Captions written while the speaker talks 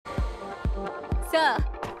さあ、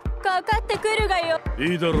かかってくるがよ。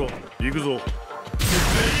いいだろう、行くぞ。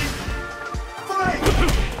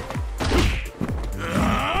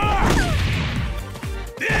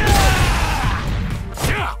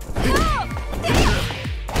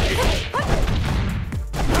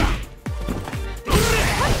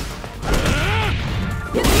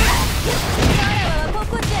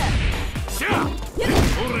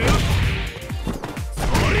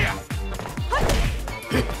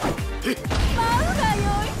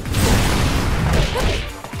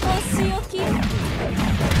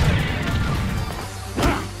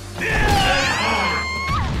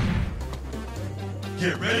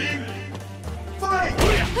Get ready, fight!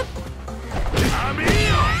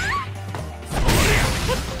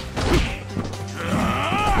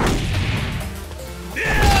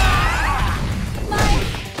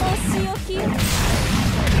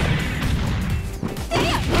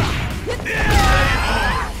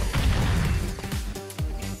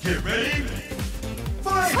 Get ready,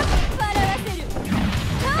 fight!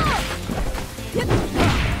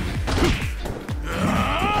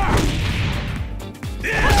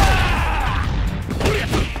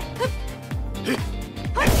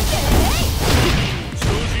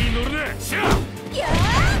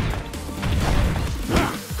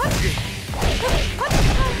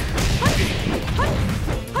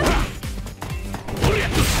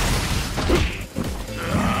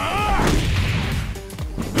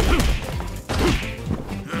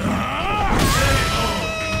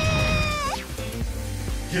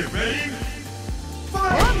 Get ready,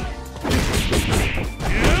 fight!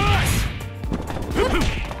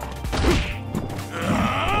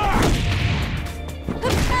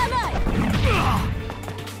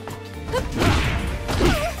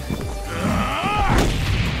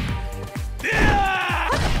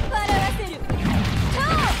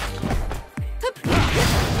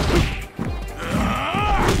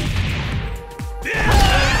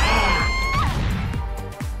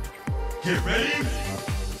 Get ready,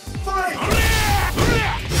 fight!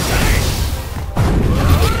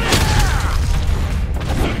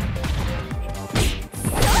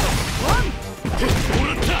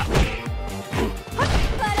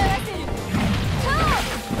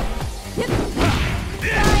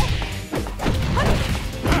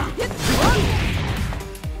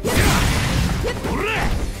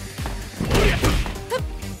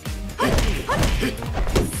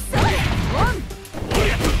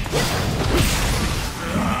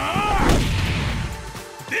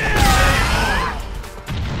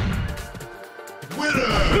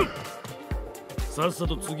 Winner! さっさ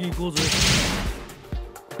と次行こうぜ。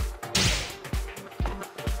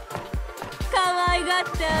可愛がっ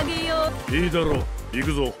てあげよう。いいだろう、行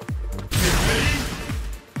くぞ。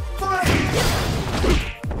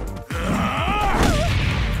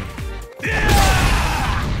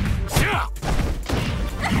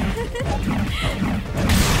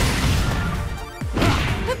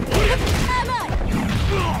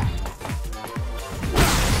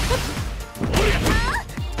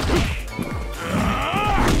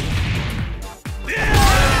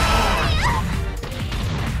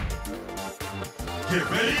Get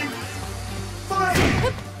ready, fight!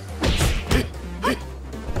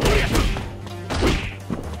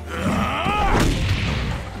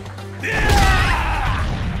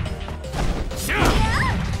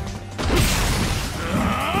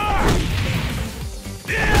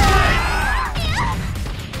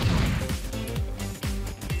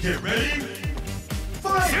 Get ready, fight! Get ready,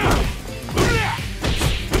 fight!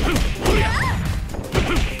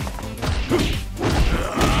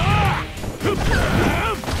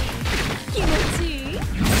 気持ちいい。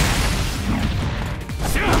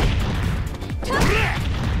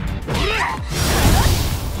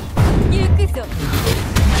行くぞ。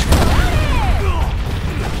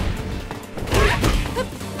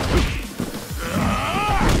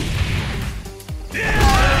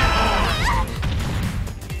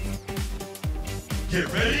Get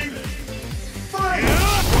ready, fight!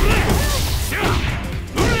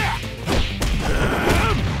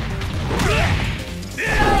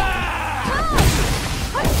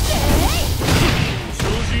 調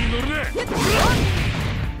子に乗るね。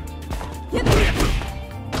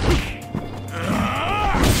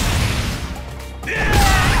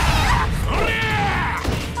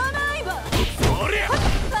甘いわ。そりゃ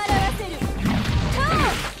笑わせる。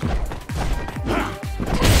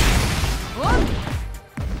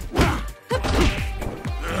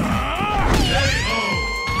Ready,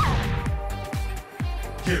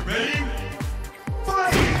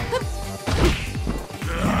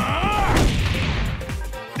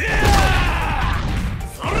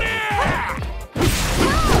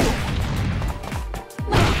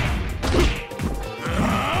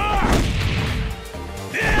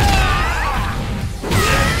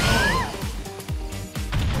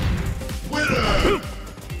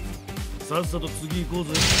 っさと次行こう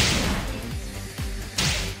ぜ。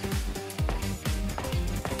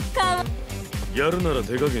やるなら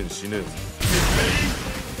手加減しねえぞ。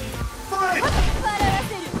Fight! 笑わ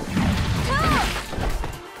せる。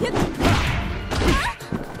上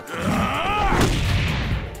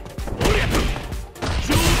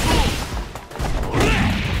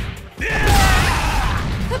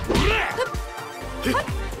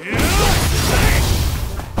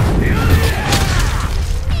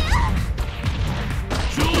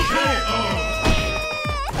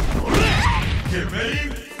Get ready!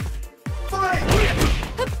 Fight!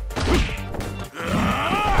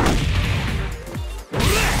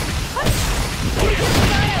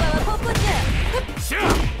 ここじゃ。しゃ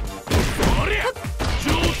おりゃ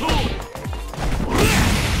上等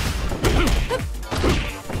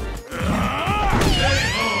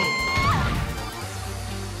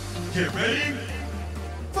Get ready!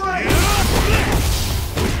 Fight!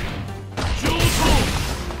 上等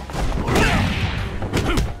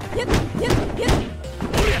ゆっゆっゆっ。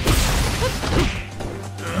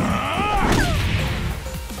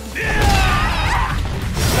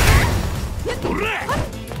おら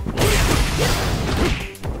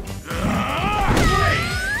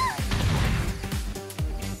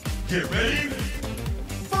Get ready!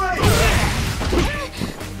 Fight!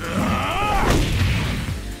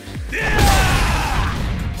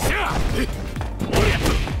 しゃおりゃ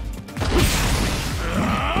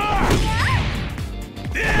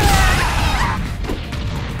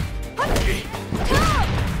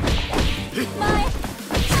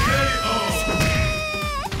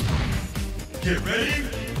Get ready!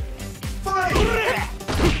 Fight!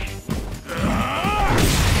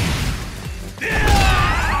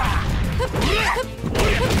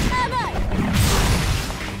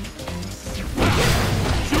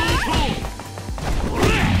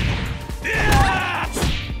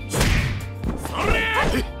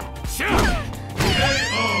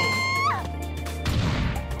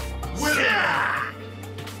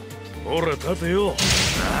 ほら立てよ。もう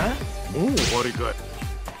終わりかい。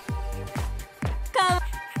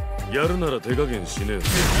やるなら手加減しねえぞ。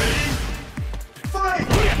 Fight!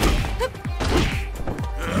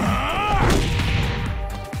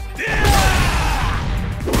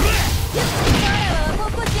 こ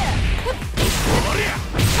こじゃ。おりゃ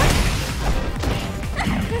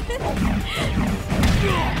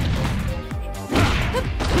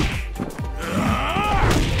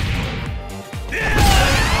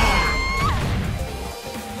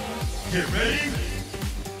Get ready!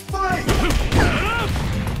 Fight!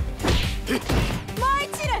 マイ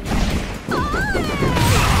チル。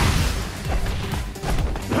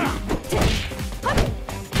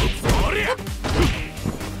おりゃ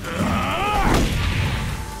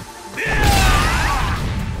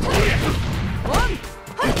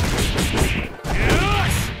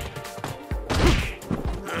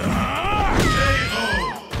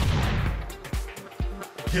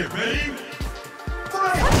Get ready!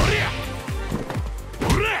 Fight! おりゃお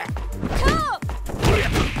ら おりゃ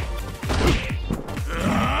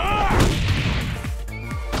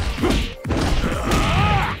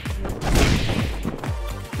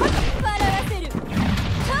笑わせる。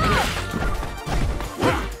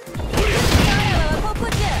ここ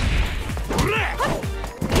じゃ。おら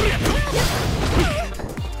おりゃ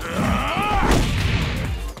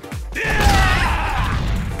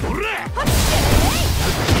おら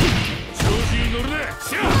調子に乗るな。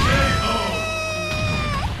しゃ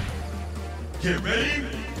Get ready!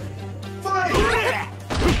 Fight!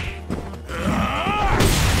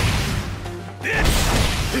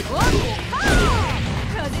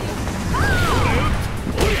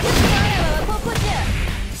 ここじゃ。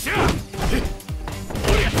しゃおりゃ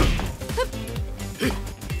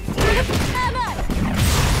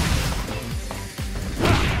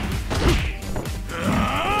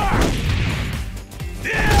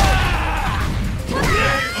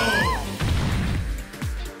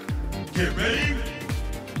Get ready!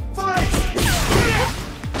 Fight!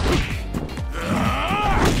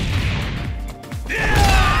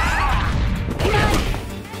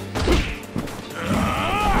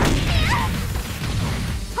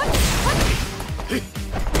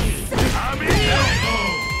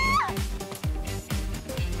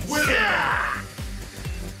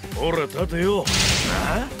 ほら立てよ。もう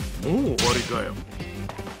終わりかよ。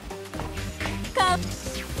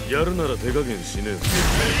やるなら手加減しねえぞ。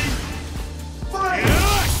 Fight!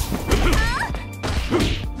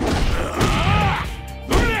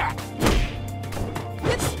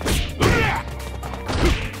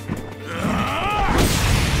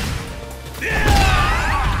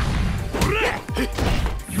 お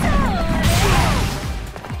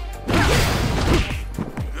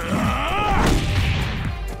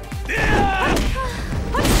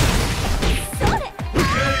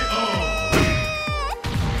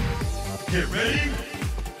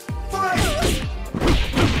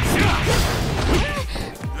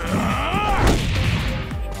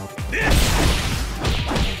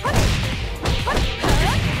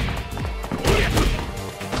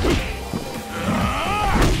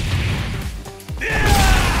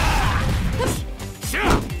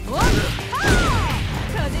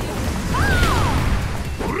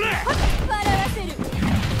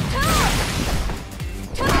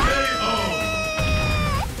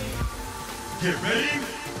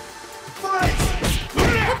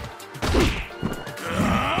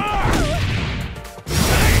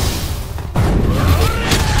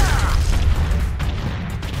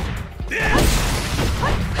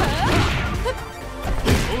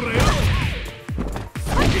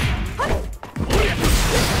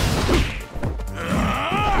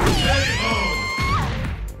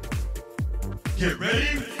Get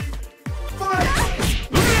ready. Fight.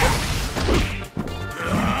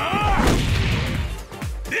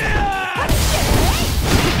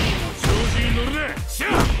 調子に乗るな。しゃ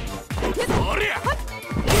あ。おりゃ。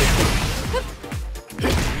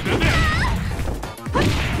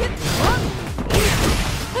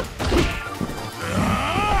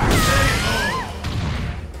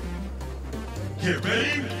Get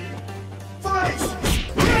ready. Fight.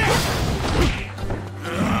 Winner.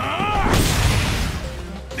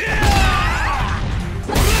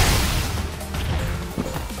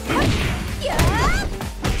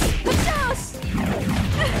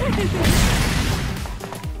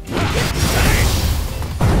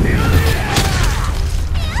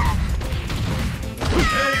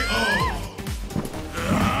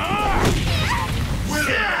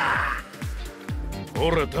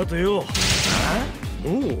 ほら立てよ。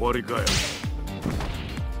もう終わりかよ。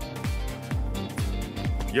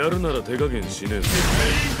やるなら手加減しねえぞ。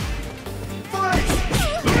 Fight.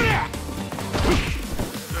 ほ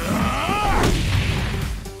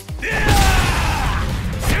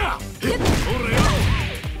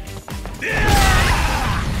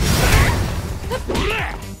ら。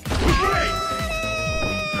 Great.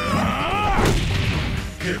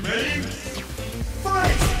 Get ready.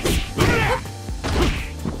 Fight.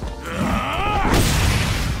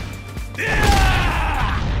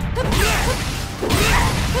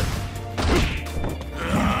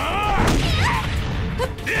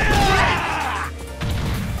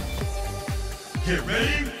 Get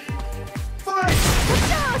ready. Fight.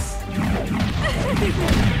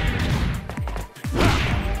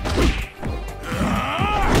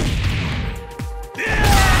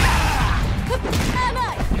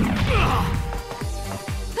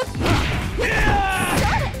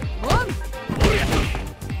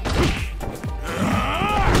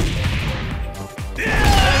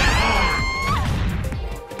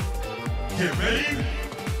 Get ready.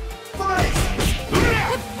 Fight.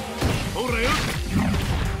 ほらよ。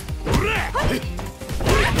ほら。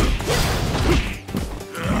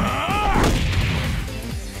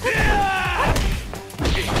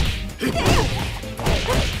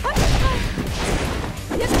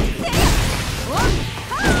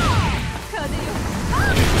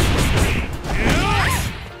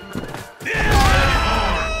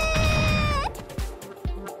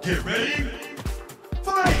 Get ready.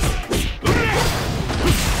 Fight.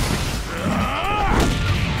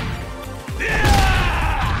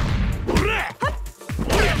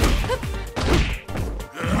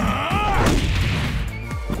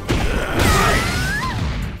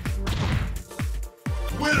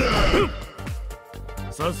 Winner.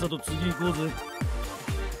 さっさと次行こうぜ。